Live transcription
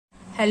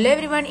Hello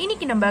everyone,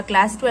 இன்னைக்கு நம்ம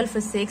class 12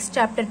 physics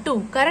chapter 2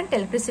 current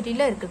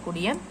electricityல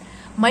இருக்கக்கூடிய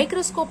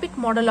microscopic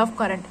model of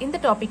current இந்த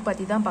டாபிக்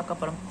பத்தி தான் பார்க்க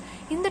போறோம்.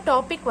 இந்த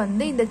டாபிக்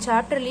வந்து இந்த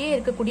சாப்டர்லயே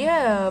இருக்கக்கூடிய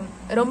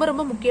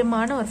ரொம்ப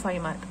முக்கியமான ஒரு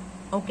 5 மார்க்.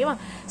 ஓகேவா?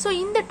 சோ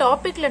இந்த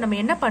டாபிக்ல நம்ம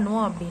என்ன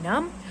பண்ணுவோம் அப்படினா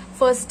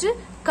ஃபர்ஸ்ட்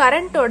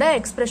கரண்டோட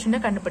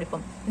எக்ஸ்பிரஷனை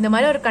கண்டுபிடிப்போம். இந்த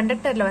மாதிரி ஒரு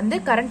கண்டக்டர்ல வந்து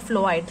கரண்ட்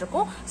ஃப்ளோ ஆயிட்டு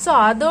இருக்கும். சோ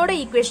அதோட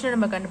ஈக்குவேஷனை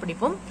நம்ம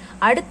கண்டுபிடிப்போம்.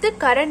 அடுத்து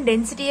கரண்ட்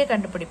டென்சிட்டியை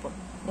கண்டுபிடிப்போம்.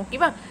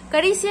 ஓகேவா?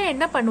 கடைசியா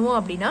என்ன பண்ணுவோம்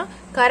அப்படின்னா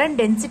கரண்ட்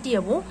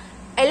டென்சிட்டியவும்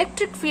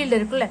எலக்ட்ரிக் ஃபீல்டு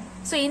இருக்குல்ல,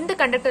 சோ இந்த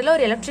கண்டக்டர்ல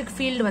ஒரு எலக்ட்ரிக்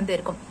ஃபீல்டு வந்து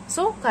இருக்கும்.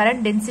 சோ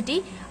கரண்ட் டென்சிட்டி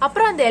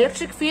அப்புறம் அந்த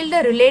எலக்ட்ரிக்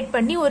ஃபீல்டை ரிலேட்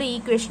பண்ணி ஒரு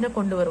ஈக்குவேஷனை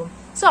கொண்டு வருவோம்.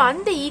 சோ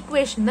அந்த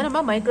ஈக்குவேஷன் தான்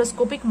நம்ம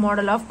மைக்ரோஸ்கோபிக்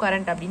மாடல் ஆஃப்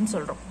கரண்ட் அப்படின்னு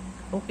சொல்றோம்.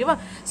 ஓகேவா?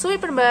 சோ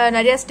இப்போ நம்ம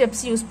நிறைய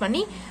ஸ்டெப்ஸ் யூஸ்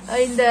பண்ணி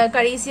இந்த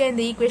கடைசியா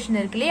இந்த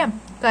ஈக்குவேஷன் இருக்கு இல்லையா,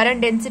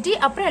 கரண்ட் டென்சிட்டி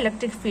அப்புறம்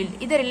எலக்ட்ரிக் ஃபீல்டு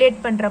இதை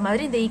ரிலேட் பண்ற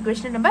மாதிரி இந்த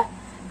ஈக்குவேஷனை நம்ம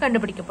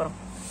கண்டுபிடிக்க போறோம்.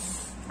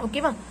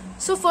 ஓகேவா?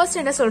 சோ ஃபர்ஸ்ட்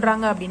என்ன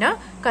சொல்றாங்க அப்படின்னா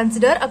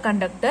consider a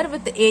conductor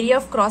with area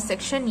of cross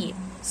section A.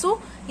 So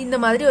இந்த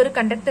மாதிரி ஒரு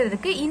கண்டக்டர்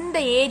இருக்கு, இந்த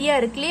ஏரியா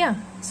இருக்கு இல்லையா,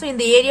 சோ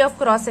இந்த ஏரியா ஆஃப்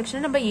கிராஸ்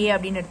செக்ஷன் நம்ம ஏ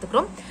அப்படின்னு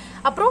எடுத்துக்கிறோம்.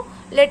 அப்புறம்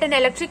let an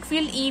electric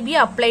field EB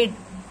applied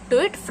to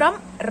it from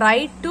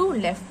right to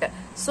left.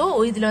 So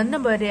இதுல வந்து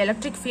நம்ம ஒரு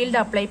எலக்ட்ரிக்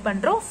ஃபீல்ட் அப்ளை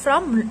பண்றோம்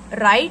from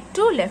right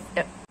to left.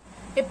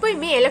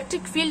 எப்பவுமே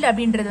எலக்ட்ரிக் ஃபீல்ட்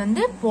அப்படின்றது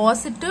வந்து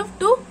பாசிட்டிவ்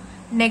டு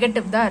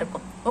நெகட்டிவ் தான்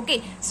இருக்கும். ஓகே,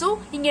 சோ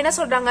இங்க என்ன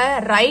சொல்றாங்க,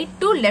 ரைட்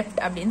டு லெஃப்ட்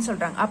அப்படின்னு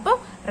சொல்றாங்க. அப்போ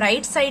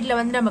ரைட் சைட்ல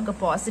வந்து நமக்கு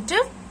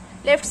பாசிட்டிவ்,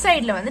 லெஃப்ட்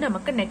சைட்ல வந்து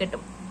நமக்கு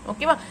நெகட்டிவ்.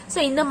 ஓகேவா? சோ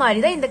இந்த மாதிரி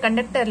தான் இந்த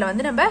கண்டக்டர்ல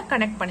வந்து நம்ம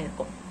கனெக்ட்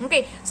பண்ணிருக்கோம். ஓகே,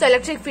 சோ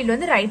எலக்ட்ரிக் ஃபீல்ட்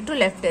வந்து ரைட் டு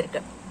லெஃப்ட்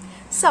இருக்கு.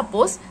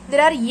 Suppose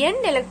there are n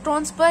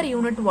electrons per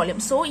unit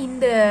volume. So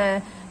இந்த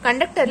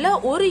கண்டக்டர்ல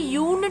ஒரு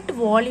யூனிட்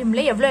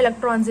வால்யூம்ல எவ்வளவு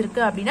எலக்ட்ரான்ஸ்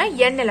இருக்கு அப்படின்னா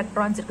n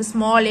எலக்ட்ரான்ஸ் இருக்கு,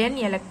 small n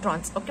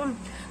electrons. Okay,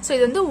 so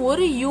இது வந்து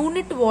ஒரு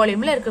யூனிட்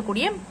வால்யூம்ல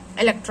இருக்கக்கூடிய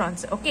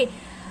electrons. Okay,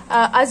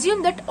 assume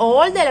that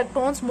all the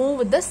electrons move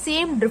with the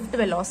same drift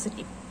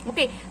velocity.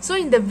 Okay, so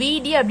இந்த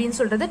vd அப்படின்னு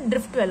சொல்றது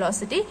drift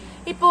velocity.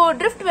 இப்போ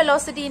drift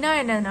velocityனா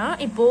என்னன்னா,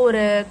 இப்போ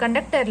ஒரு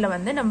கண்டக்டர்ல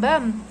வந்து நம்ம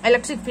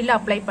எலக்ட்ரிக் ஃபீல்ட்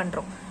அப்ளை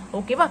பண்றோம்.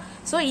 ஓகேவா?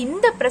 சோ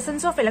இந்த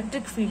பிரசன்ஸ் ஆஃப்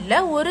எலக்ட்ரிக்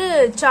ஃபீல்ட்ல ஒரு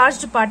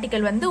சார்ஜ்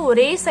பார்ட்டிகல் வந்து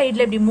ஒரே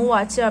சைட்ல இப்படி மூவ்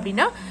ஆச்சு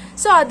அப்படின்னா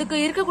சோ அதுக்கு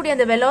இருக்கக்கூடிய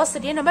அந்த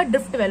வெலாசிட்டியை நம்ம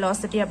drift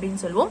velocity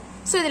அப்படின்னு சொல்லுவோம்.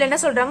 சோ இதுல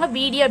என்ன சொல்றாங்க,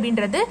 vd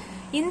அப்படின்றது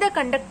இந்த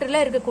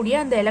கண்டக்டர்ல இருக்கக்கூடிய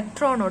அந்த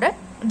எலக்ட்ரானோட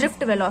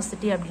drift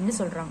velocity அப்படின்னு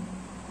சொல்றாங்க.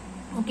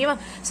 ஓகேவா?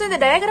 சோ இந்த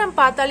டயக்ராம்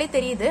பார்த்தாலே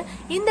தெரியுது,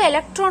 இந்த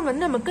எலக்ட்ரான்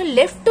வந்து நமக்கு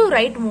லெஃப்ட் டு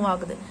ரைட் மூவ்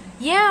ஆகுது.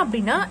 ஏன்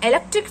அப்படின்னா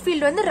எலக்ட்ரிக்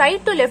ஃபீல்ட் வந்து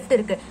ரைட் டு லெஃப்ட்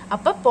இருக்கு,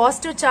 அப்ப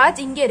பாசிட்டிவ்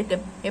சார்ஜ் இங்க இருக்கு.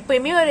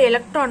 எப்பயுமே ஒரு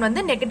எலக்ட்ரான்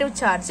வந்து நெகட்டிவ்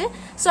சார்ஜ்,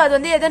 சோ அது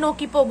வந்து எதை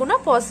நோக்கி போகும்னா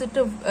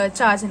பாசிட்டிவ்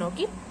சார்ஜ்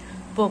நோக்கி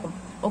போகும்.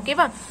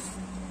 ஓகேவா?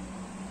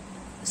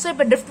 சோ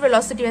இப்ப drift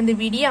velocity வந்து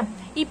vdயா.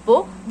 இப்போ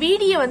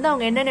vd வந்து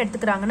அவங்க என்னன்னு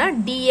எடுத்துக்கிறாங்கன்னா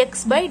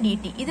dx by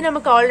dt. இது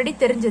நமக்கு ஆல்ரெடி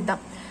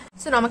தெரிஞ்சதுதான்.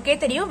 சோ நமக்கே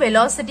தெரியும்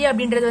velocity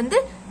அப்படின்றது வந்து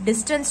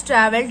distance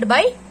traveled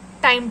by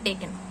time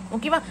taken.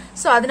 ஓகேவா?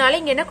 சோ அதனால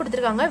இங்க என்ன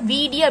கொடுத்திருக்காங்க,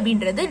 vd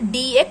அப்படின்றது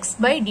dx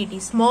by dt,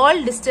 small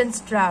distance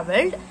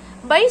traveled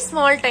by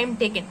small time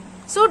taken.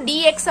 So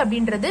dx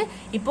அப்படின்றது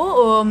இப்போ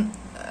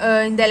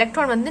இந்த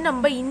எலக்ட்ரான் வந்து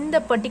நம்ம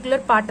இந்த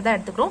பர்டிகுலர் பார்ட் தான்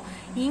எடுத்துக்கிறோம்,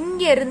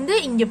 இங்க இருந்து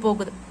இங்க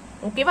போகுது.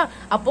 ஓகேவா?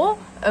 அப்போ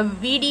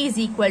vd is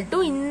equal to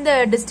இந்த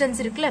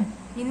டிஸ்டன்ஸ் இருக்குல்ல,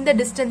 இந்த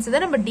டிஸ்டன்ஸ்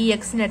தான் நம்ம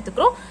dx ன்னு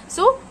எடுத்துக்கிறோம்.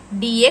 சோ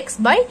dx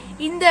by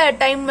இந்த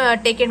டைம்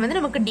டேக்கன்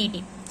வந்து நமக்கு dt.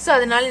 சோ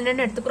அதனால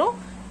என்னன்னு எடுத்துக்கிறோம்,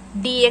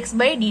 dx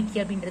by dt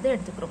அப்படின்றது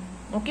எடுத்துக்கிறோம்.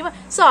 ஓகேவா?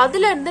 சோ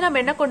அதுல இருந்து நம்ம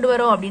என்ன கொண்டு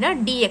வரோம் அப்படின்னா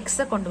dx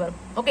கொண்டு வரோம்.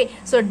 Okay,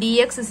 so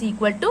dx is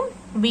equal to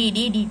vd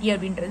dt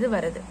அப்படின்றது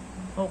வருது.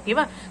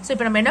 ஓகேவா? சோ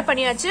இப்போ நம்ம என்ன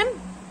பண்ணியாச்சு,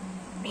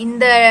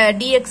 இந்த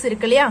dx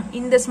இருக்கு இல்லையா,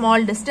 இந்த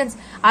ஸ்மால் டிஸ்டன்ஸ்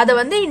அதை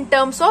வந்து in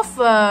terms of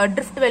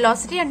drift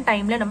velocity and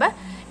டைம்ல நம்ம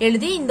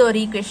எழுதி இந்த ஒரு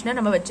ஈக்குவேஷனை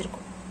நம்ம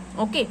வச்சிருக்கோம்.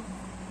 ஓகே,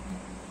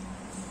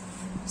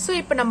 சோ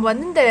இப்போ நம்ம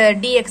வந்து இந்த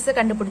dx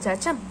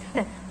கண்டுபிடிச்சாச்சா.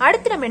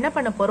 அடுத்து நம்ம என்ன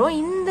பண்ண போறோம்,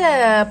 இந்த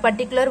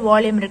பர்டிகுலர்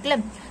வால்யூம் இருக்குல்ல,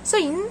 சோ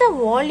இந்த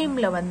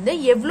வால்யூம்ல வந்து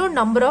எவ்வளவு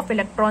நம்பர் ஆஃப்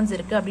எலக்ட்ரான்ஸ்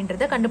இருக்கு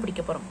அப்படின்றத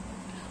கண்டுபிடிக்க போறோம்.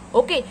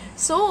 ஓகே,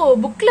 சோ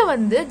புக்ல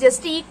வந்து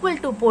ஜஸ்ட்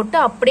ஈக்குவல் டு போட்டு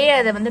அப்படியே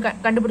அதை வந்து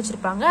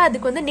கண்டுபிடிச்சிருப்பாங்க,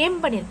 அதுக்கு வந்து நேம்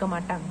பண்ணிருக்க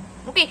மாட்டாங்க.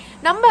 ஓகே,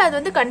 நம்ம அது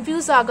வந்து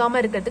கன்ஃபியூஸ் ஆகாம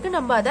இருக்கிறதுக்கு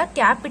நம்ம அதை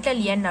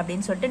கேபிட்டல் N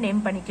அப்படின்னு சொல்லிட்டு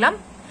நேம் பண்ணிக்கலாம்.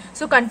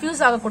 சோ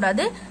கன்ஃபியூஸ்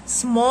ஆகக்கூடாது.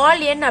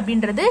 ஸ்மால் n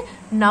அப்படின்றது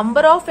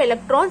number of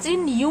electrons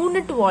in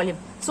unit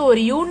volume. So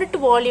ஒரு யூனிட்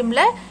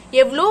வால்யூம்ல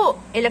எவ்வளோ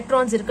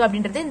எலக்ட்ரான்ஸ் இருக்கு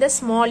அப்படின்றது இந்த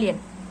ஸ்மால் n.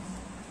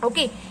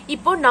 ஓகே,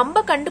 இப்போ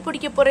நம்ம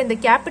கண்டுபிடிக்க போற இந்த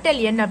கேபிட்டல்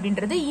N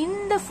அப்படின்றது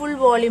இந்த ஃபுல்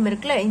வால்யூம்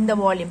இருக்குல்ல, இந்த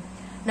வால்யூம்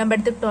நம்ம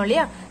எடுத்துக்கிட்டோம்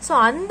இல்லையா, சோ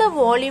அந்த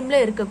வால்யூம்ல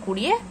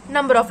இருக்கக்கூடிய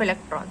number of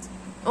electrons.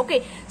 Okay,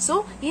 so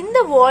இந்த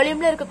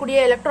வால்யூம்ல இருக்கக்கூடிய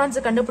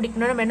எலக்ட்ரான்ஸ்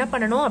கண்டுபிடிக்கணும் நம்ம என்ன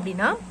பண்ணணும்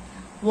அப்படின்னா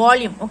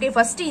வால்யூம். ஓகே,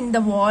 ஃபர்ஸ்ட் இந்த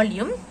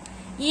வால்யூம்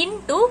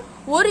இன்டு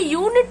ஒரு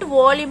யூனிட்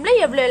வால்யூம்ல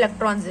எவ்வளவு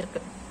எலக்ட்ரான்ஸ்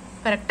இருக்கு,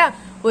 கரெக்டா?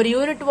 ஒரு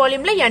யூனிட்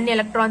வால்யூம்ல n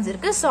எலக்ட்ரான்ஸ்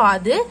இருக்கு, சோ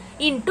அது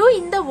இன்டு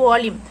இந்த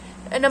வால்யூம்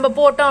நம்ம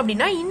போட்டோம்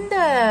அப்படின்னா இந்த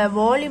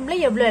வால்யூம்ல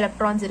எவ்வளவு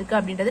எலக்ட்ரான்ஸ் இருக்கு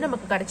அப்படின்றது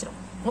நமக்கு கிடைச்சிரும்.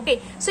 ஓகே,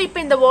 சோ இப்போ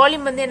இந்த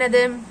வால்யூம் வந்து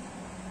என்னது,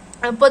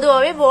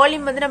 பொதுவாகவே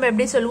வால்யூம் வந்து நம்ம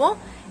எப்படி சொல்லுவோம்,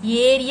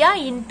 ஏரியா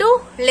இன்டு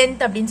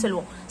லென்த் அப்படின்னு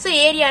சொல்லுவோம். சோ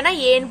ஏரியானா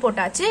ஏன்னு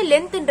போட்டாச்சு,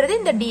 லென்த்ன்றது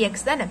இந்த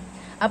dx தானே.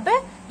 அப்ப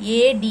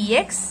a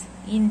dx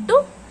into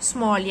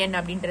small n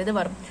அப்படின்றது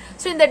வரும்.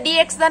 So இந்த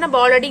dx தான் நம்ம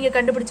ஆல்ரெடி இங்க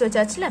கண்டுபிடிச்சு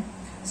வச்சாச்சுல.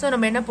 So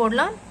நம்ம என்ன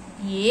போடலாம்?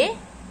 a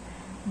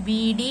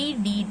bd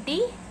dt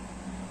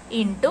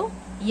into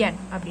n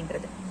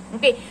அப்படின்றது.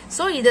 ஓகே,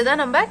 சோ இதுதான்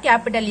நம்ம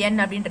கேபிட்டல் N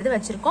அப்படின்றது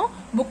வச்சிருக்கோம்.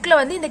 புக்ல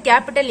வந்து இந்த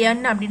கேபிட்டல்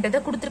N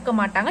அப்படின்றத கொடுத்திருக்க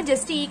மாட்டாங்க,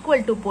 ஜஸ்ட்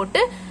ஈக்குவல் டு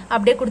போட்டு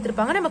அப்படியே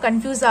கொடுத்திருப்பாங்க. நம்ம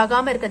கன்ஃபியூஸ்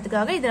ஆகாம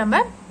இருக்கிறதுக்காக இது நம்ம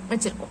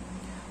வச்சிருக்கோம்.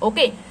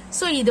 ஓகே,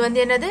 சோ இது வந்து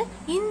என்னது?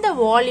 இந்த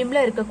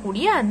வால்யூம்ல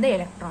இருக்கக்கூடிய அந்த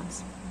எலக்ட்ரான்ஸ்.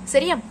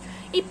 சரியா?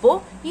 இப்போ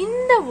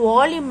இந்த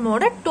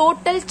வால்யூமோட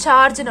டோட்டல்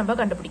சார்ஜ் நம்ம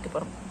கண்டுபிடிக்க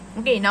போறோம்.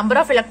 Okay,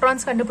 number of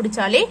electrons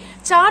கண்டுபிடிச்சாலே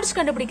charge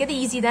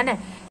கண்டுபிடிக்கிறது ஈஸி தானே.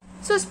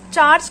 சோ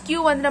சார்ஜ்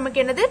Q வந்து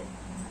நமக்கு என்னது?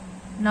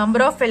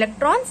 நம்பர் ஆஃப்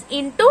எலக்ட்ரான்ஸ்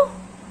இன்டு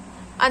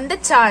அந்த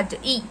சார்ஜ்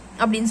E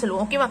அப்படின்னு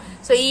சொல்லுவோம். ஓகேவா?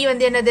 சோ E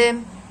வந்து என்னது?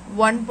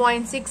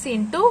 1.6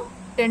 into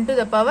 10 to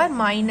the power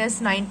minus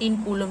 19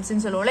 coulombs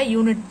ன்னு சொல்லுவோம்ல,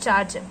 யூனிட்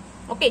சார்ஜ்.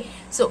 ஓகே,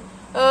 சோ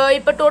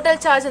இப்போ டோட்டல்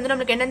சார்ஜ் வந்து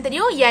நமக்கு என்னன்னு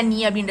தெரியும்? NE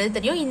அப்படின்றது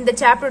தெரியும். இந்த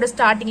சாப்டரோட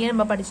ஸ்டார்டிங்லயே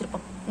நம்ம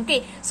படிச்சிருப்போம். ஓகே,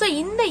 சோ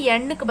இந்த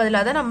Nக்கு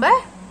பதிலா தான் நம்ம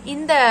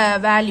இந்த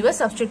வேல்யூவை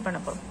சப்ஸ்டிட்யூட் பண்ண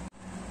போறோம்.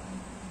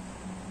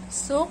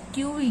 So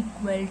Q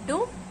equal to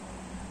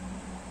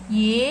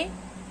A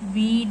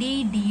VD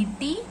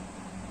DT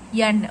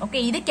N. Okay,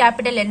 இது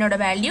கேபிட்டல் N ஓட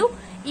வேல்யூ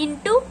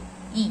into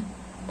E.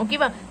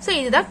 ஓகேவா? சோ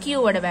இதுதான்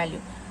Q ஓட வேல்யூ.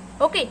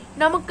 ஓகே,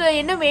 நமக்கு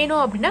என்ன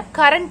வேணும் அப்படின்னா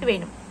கரண்ட்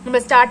வேணும். நம்ம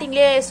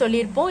ஸ்டார்டிங்லயே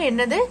சொல்லியிருப்போம்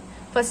என்னது?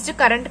 ஃபர்ஸ்ட்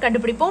கரண்ட்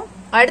கண்டுபிடிப்போம்,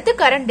 அடுத்து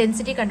கரண்ட்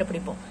டென்சிட்டி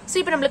கண்டுபிடிப்போம். சோ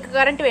இப்போ நமக்கு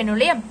கரண்ட் வேணும்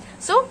இல்லையா?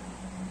 So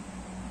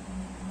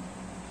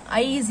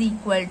I is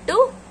equal to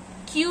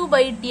Q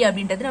by T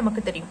அப்படின்றது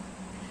நமக்கு தெரியும்.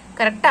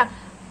 கரெக்டா?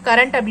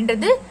 கரண்ட்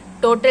அப்படின்றது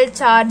total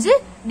charge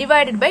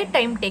divided by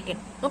time taken.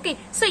 Okay,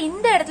 so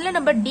இந்த இடத்துல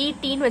நம்ம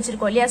dt ன்னு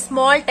வச்சிருக்கோம் இல்லையா?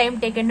 ஸ்மால் டைம்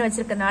டேக்கன்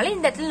வச்சிருக்கனால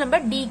இந்த இடத்துல நம்ம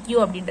dq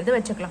அப்படின்றது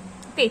வச்சுக்கலாம்.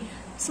 Okay,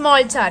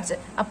 small charge.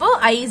 அப்போ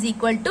I is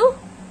equal to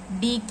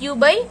dq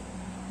by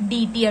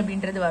dt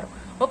அப்படின்றது வரும்.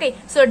 ஓகே,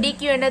 சோ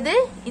dq என்னது?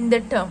 இந்த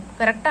டேர்ம்.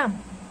 கரெக்டா?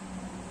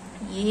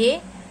 a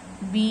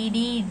bd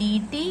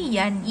dt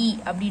ne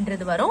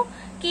அப்படின்றது வரும்.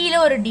 கீழே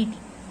ஒரு dt.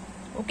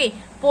 ஓகே,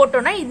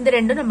 போட்டோம்னா இந்த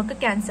ரெண்டும் நமக்கு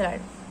கேன்சல்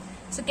ஆயிடும்.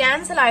 சோ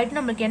கேன்சல் ஆயிட்டு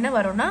நமக்கு என்ன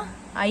வரும்னா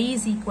I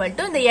is equal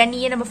to இந்த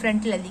ne நம்ம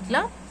ஃப்ரண்ட்ல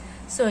எழுதிக்கலாம்.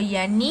 சோ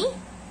ne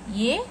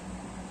a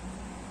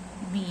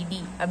bd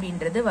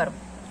அப்படின்றது வரும்.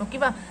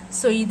 ஓகேவா?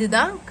 சோ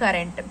இதுதான்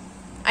கரண்ட்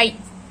I.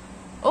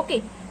 ஓகே,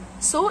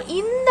 சோ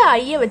இந்த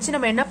I வச்சு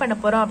நம்ம என்ன பண்ண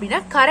போறோம் அப்படின்னா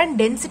கரண்ட்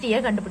டென்சிட்டியை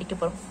கண்டுபிடிக்க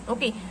போறோம்.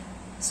 ஓகே,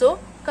 சோ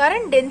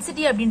கரண்ட்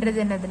டென்சிட்டி அப்படின்றது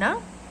என்னதுன்னா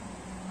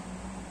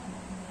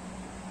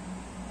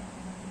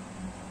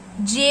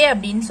J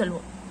அப்படின்னு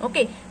சொல்லுவோம்.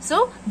 Okay, so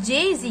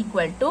J is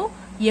equal to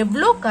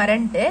எவ்வளோ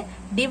கரண்ட்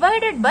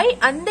டிவைடட் பை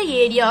அந்த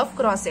ஏரியா ஆஃப்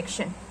கிராஸ்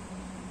செக்ஷன்.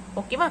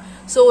 ஓகேவா?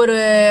 சோ ஒரு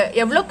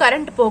எவ்வளவு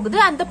கரண்ட் போகுது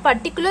அந்த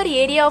பர்டிகுலர்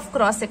ஏரியா ஆஃப்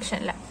கிராஸ்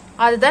செக்ஷன்ல,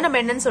 அதுதான் நம்ம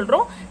என்னன்னு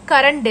சொல்றோம்?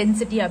 கரண்ட்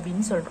டென்சிட்டி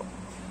அப்படின்னு சொல்றோம்.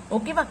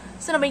 ஓகேவா?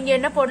 சோ நம்ம இங்க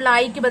என்ன போடலாம்?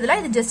 ஐக்கு பதிலா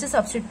இது ஜஸ்ட்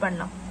சப்ஸ்டிட்யூட்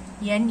பண்ணலாம்.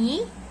 NE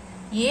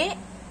A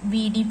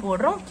VD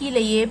போடுறோம்,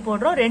 கீழே A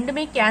போடுறோம்,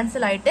 ரெண்டுமே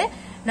கேன்சல் ஆயிட்டு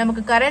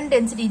நமக்கு current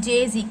density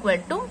J is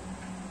equal to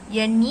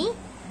NE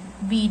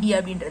VD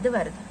அப்படின்றது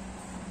வருது.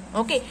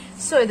 ஓகே,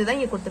 சோ இதுதான்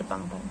இங்க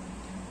கொடுத்திருப்பாங்க பாருங்க.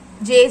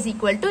 J is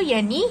equal to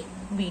NE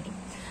VD.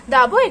 The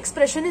above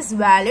expression is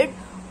valid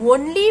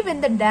only when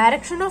the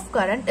direction of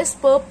current is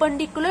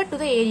perpendicular to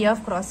the area of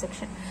cross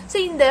section. So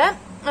இந்த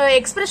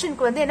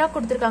எக்ஸ்பிரஷனுக்கு வந்து என்ன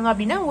கொடுத்திருக்காங்க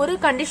அப்படின்னா ஒரு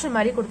கண்டிஷன்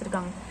மாதிரி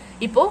கொடுத்திருக்காங்க.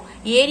 இப்போ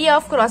ஏரியா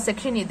ஆஃப் கிராஸ்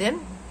செக்ஷன் இது,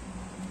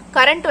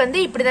 கரண்ட் வந்து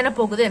இப்படி தானே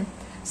போகுது.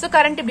 சோ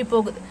கரண்ட் இப்படி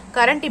போகுது,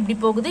 கரண்ட் இப்படி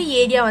போகுது,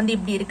 ஏரியா வந்து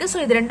இப்படி இருக்கு. சோ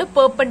இது ரெண்டும்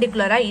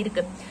பெர்பெண்டிகுலரா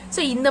இருக்கு. சோ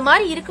இந்த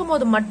மாதிரி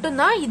இருக்கும்போது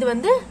மட்டும்தான் இது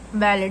வந்து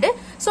வேலிட்.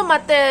 சோ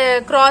மத்த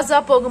கிராஸா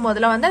போகும்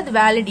போதெல்லாம் வந்து அது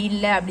வேலிட்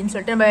இல்ல அப்படின்னு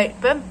சொல்லிட்டு நம்ம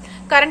இப்ப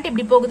கரண்ட்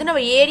இப்படி போகுது,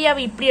 நம்ம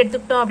ஏரியாவை இப்படி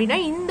எடுத்துக்கிட்டோம் அப்படின்னா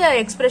இந்த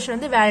எக்ஸ்பிரஷன்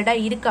வந்து வேலிடா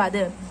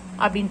இருக்காது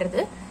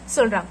அப்படின்றது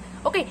சொல்றாங்க.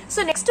 ஓகே, சோ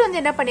நெக்ஸ்ட் வந்து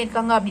என்ன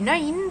பண்ணிருக்காங்க அப்படின்னா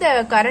இந்த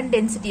கரண்ட்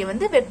டென்சிட்டியை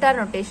வந்து வெக்டார்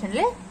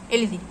நோட்டேஷன்ல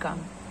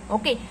எழுதிருக்காங்க.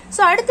 ஓகே,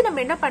 சோ அடுத்து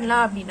நம்ம என்ன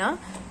பண்ணலாம் அப்படின்னா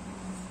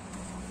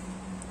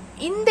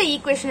இந்த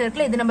ஈக்குவேஷன்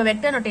இருக்குல்ல, இது நம்ம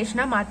வெக்டார்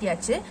நோட்டேஷனா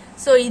மாத்தியாச்சு.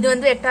 சோ இது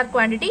வந்து வெக்டார்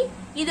குவாண்டிட்டி,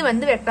 இது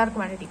வந்து வெக்டார்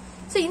குவாண்டிட்டி.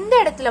 சோ இந்த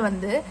இடத்துல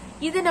வந்து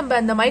இது நம்ம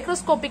அந்த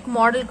மைக்ரோஸ்கோபிக்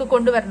மாடலுக்கு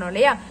கொண்டு வரணும்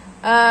இல்லையா?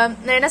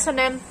 நான் என்ன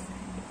சொன்னேன்?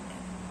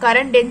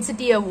 கரண்ட்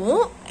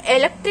டென்சிட்டியவும்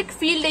எலக்ட்ரிக்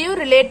ஃபீல்டையும்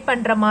ரிலேட்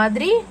பண்ற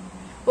மாதிரி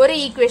ஒரு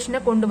ஈக்குவேஷனை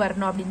கொண்டு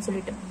வரணும் அப்படின்னு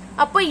சொல்லிட்டு,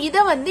 அப்போ இத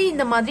வந்து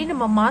இந்த மாதிரி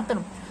நம்ம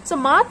மாத்தணும். சோ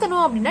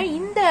மாத்தணும் அப்படின்னா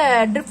இந்த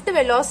ட்ரிஃப்ட்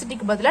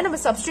வெலாசிட்டிக்கு பதிலா நம்ம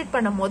சப்ஸ்டிட்யூட்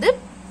பண்ணும் போது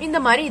இந்த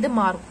மாதிரி இது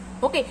மாறும்.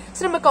 ஓகே,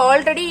 சோ நமக்கு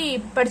ஆல்ரெடி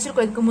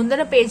படிச்சிருக்கோம், இதுக்கு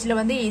முந்தின பேஜ்ல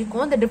வந்து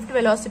இருக்கும் இந்த ட்ரிஃப்ட்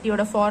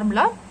வெலாசிட்டியோட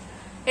ஃபார்முலா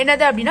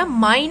என்னது அப்படின்னா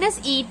minus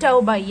E tau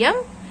by M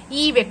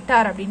E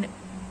vector அப்படின்னு.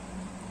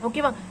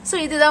 ஓகேவா? சோ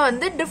இதுதான்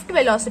வந்து ட்ரிஃப்ட்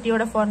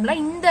வெலாசிட்டியோட ஃபார்முலா.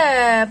 இந்த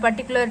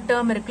பர்டிகுலர்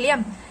டேர்ம் இருக்கு இல்லையா,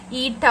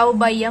 இ டவ்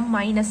பை எம்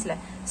மைனஸ்ல.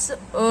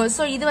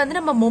 சோ இது வந்து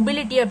நம்ம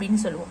மொபிலிட்டி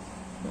அப்படின்னு சொல்லுவோம்.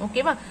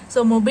 ஓகேவா? So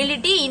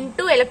mobility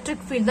into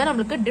electric field தான்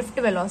நம்மளுக்கு ட்ரிஃப்ட்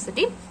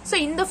வெலாசிட்டி. சோ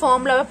இந்த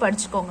ஃபார்முலாவை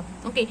படிச்சுக்கோங்க.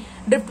 Okay,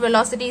 drift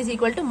velocity is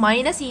equal to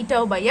minus E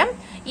tau by M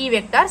E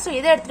vector. So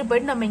இதை எடுத்துட்டு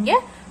போயிட்டு நம்ம இங்க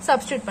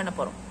சப்ஸ்டிட்யூட் பண்ண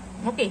போறோம்.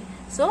 Okay,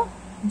 so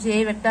J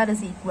vector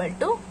is equal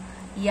to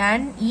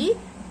என் இ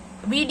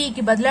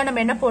விடிக்கு பதிலா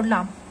நம்ம என்ன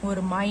போடலாம்?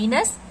 ஒரு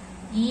minus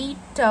E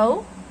tau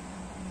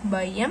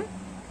by M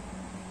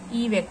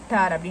E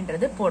vector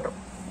அப்படின்றது போடுறோம்.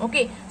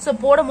 ஓகே, சோ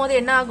போடும்போது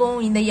என்ன ஆகும்,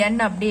 இந்த n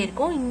அப்படியே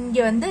இருக்கும். இங்க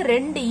வந்து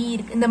 2 e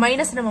இருக்கு, இந்த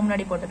மைனஸ் நம்ம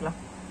முன்னாடி போட்டுக்கலாம்.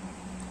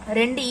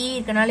 2 e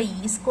இருக்கனால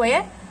e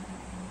square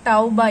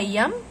tau by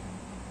m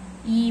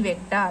e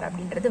vector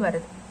அப்படின்றது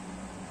வருது.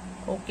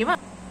 ஓகேவா?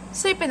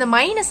 சோ இப்போ இந்த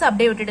மைனஸ்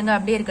அப்படியே விட்டுடுங்க,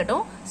 அப்படியே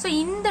இருக்கட்டும். சோ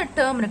இந்த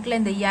டேர்ம் இருக்குல்ல,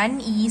 இந்த n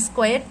e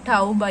square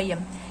tau by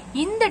m,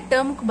 இந்த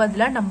டேர்முக்கு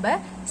பதிலா நம்ம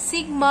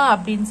சிக்மா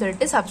அப்படின்னு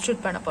சொல்லிட்டு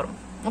சப்ஸ்டிட்யூட் பண்ண போறோம்.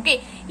 ஓகே,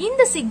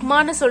 இந்த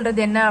சிக்மான்னு சொல்றது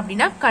என்ன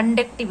அப்படின்னா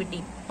கண்டக்டிவிட்டி.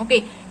 ஓகே,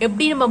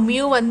 எப்படி நம்ம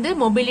மியூ வந்து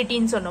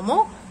மொபிலிட்டின்னு சொன்னோமோ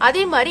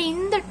அதே மாதிரி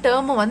இந்த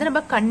டேர்ம் வந்து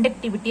நம்ம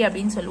கண்டக்டிவிட்டி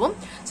அப்படின்னு சொல்லுவோம்.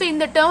 சோ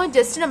இந்த டேர்ம்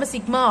ஜஸ்ட் நம்ம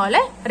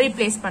சிக்மாவால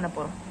ரீப்ளேஸ் பண்ண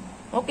போறோம்.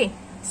 Okay,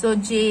 so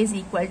j is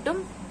equal to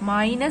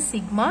minus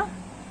sigma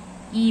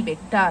e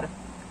vector.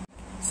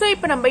 So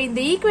இப்போ நம்ம இந்த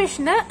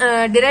ஈக்குவேஷனை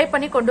டிரைவ்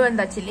பண்ணி கொண்டு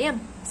வந்தாச்சு இல்லையா?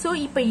 சோ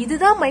இப்போ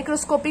இதுதான்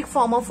microscopic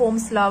form of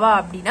ohms lava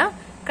அப்படின்னா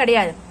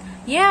கிடையாது.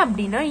 ஏன்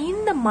அப்படின்னா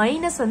இந்த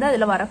மைனஸ் வந்து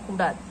அதுல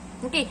வரக்கூடாது.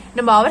 ஓகே,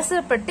 நம்ம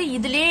அவசரப்பட்டு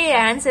இதுலயே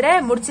ஆன்சரை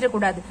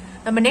முடிச்சிடக்கூடாது.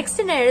 நம்ம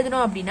நெக்ஸ்ட் என்ன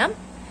எழுதணும் அப்படின்னா,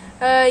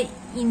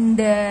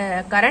 இந்த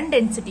கரண்ட்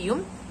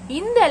டென்சிட்டியும்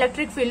இந்த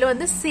எலக்ட்ரிக் ஃபீல்டு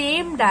வந்து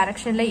சேம்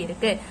டைரக்ஷன்ல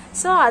இருக்கு.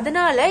 சோ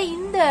அதனால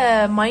இந்த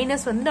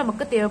மைனஸ் வந்து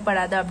நமக்கு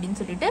தேவைப்படாது அப்படின்னு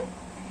சொல்லிட்டு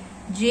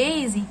j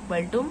is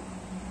equal to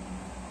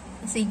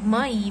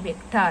sigma e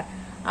vector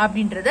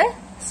அப்படின்றத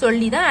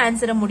சொல்லிதான்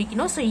ஆன்சரை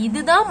முடிக்கணும். சோ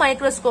இதுதான்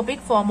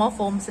மைக்ரோஸ்கோபிக் ஃபார்ம் ஆஃப்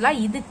ஓம்ஸ்லாம்,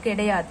 இது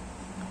கிடையாது.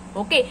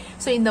 ஓகே,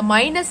 சோ இந்த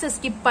மைனஸ்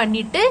ஸ்கிப்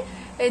பண்ணிட்டு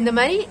இந்த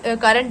மாதிரி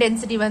கரண்ட்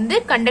டென்சிட்டி வந்து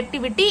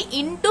கண்டக்டிவிட்டி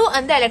இன்டு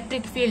அந்த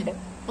எலக்ட்ரிக் ஃபீல்டு.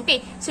 ஓகே,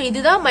 சோ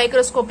இதுதான்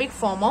மைக்ரோஸ்கோபிக்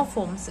ஃபார்ம் ஆஃப்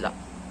ஓம்ஸ்லாம்.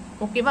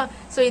 ஓகேவா?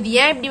 சோ இது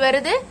ஏன் இப்படி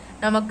வருது,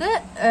 நமக்கு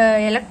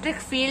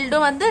எலக்ட்ரிக்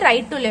ஃபீல்டும் வந்து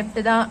ரைட் டு லெஃப்ட்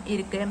தான்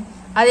இருக்கு,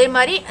 அதே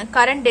மாதிரி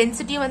கரண்ட்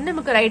டென்சிட்டி வந்து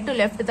நமக்கு ரைட் டு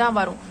லெஃப்ட் தான்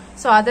வரும்.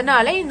 சோ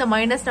அதனால இந்த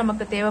மைனஸ்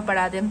நமக்கு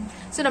தேவைப்படாது.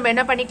 சோ நம்ம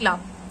என்ன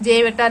பண்ணிக்கலாம், j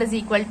vector is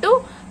equal to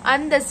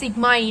அந்த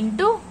சிக்மா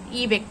இன்டு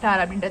e vector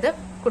அப்படின்றத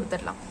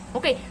கொடுத்துடலாம்.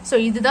 ஓகே, சோ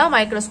இதுதான்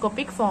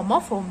microscopic form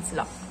of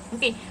ஓம்ஸ்லாம்.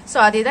 Okay, so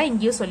அதேதான்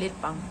இங்கேயும்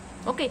சொல்லிருப்பாங்க.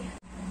 ஓகே,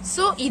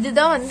 சோ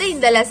இதுதான் வந்து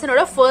இந்த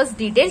லெசனோட first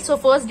detail. So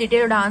first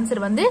டீடைலோட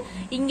answer வந்து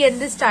இங்க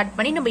இருந்து ஸ்டார்ட்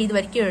பண்ணி நம்ம இது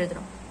வரைக்கும்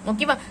எழுதணும்.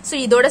 ஓகேவா? சோ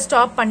இதோட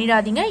ஸ்டாப்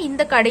பண்ணிடாதீங்க,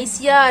 இந்த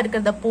கடைசியா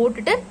இருக்கிறத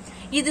போட்டுட்டு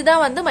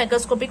இதுதான் வந்து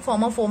மைக்ரோஸ்கோபிக்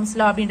ஃபார்ம் ஆஃப்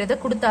ஓம்ஸ்லா அப்படின்றத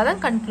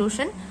கொடுத்தாதான்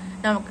கன்க்ளூஷன்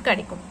நமக்கு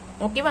கிடைக்கும்.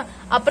 ஓகேவா?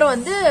 அப்புறம்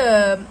வந்து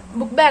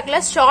புக் பேக்ல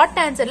ஷார்ட்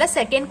ஆன்சர்ல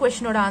செகண்ட்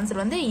கொஸ்டினோட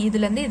ஆன்சர் வந்து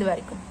இதுல இருந்து இது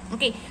வரைக்கும்.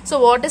 Okay, so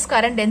what is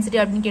current density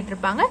அப்படின்னு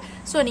கேட்டிருப்பாங்க.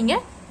 சோ நீங்க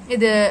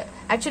இது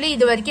ஆக்சுவலி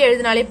இது வரைக்கும்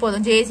எழுதினாலே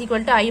போதும், j is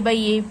equal to i by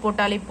a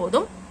போட்டாலே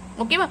போதும்.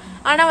 ஓகேவா?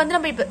 ஆனா வந்து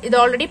நம்ம இப்ப இது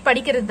ஆல்ரெடி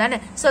படிக்கிறது தானே,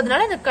 சோ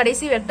அதனால இந்த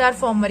கடைசி வெக்டார்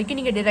ஃபார்ம் வரைக்கும்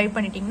நீங்க டிரைவ்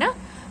பண்ணிட்டீங்கன்னா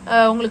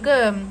உங்களுக்கு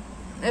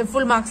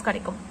ஃபுல் மார்க்ஸ்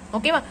கிடைக்கும்.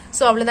 ஓகேவா?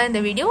 சோ அவ்வளவுதான்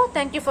இந்த வீடியோ.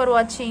 தேங்க்யூ ஃபார்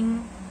வாட்சிங்.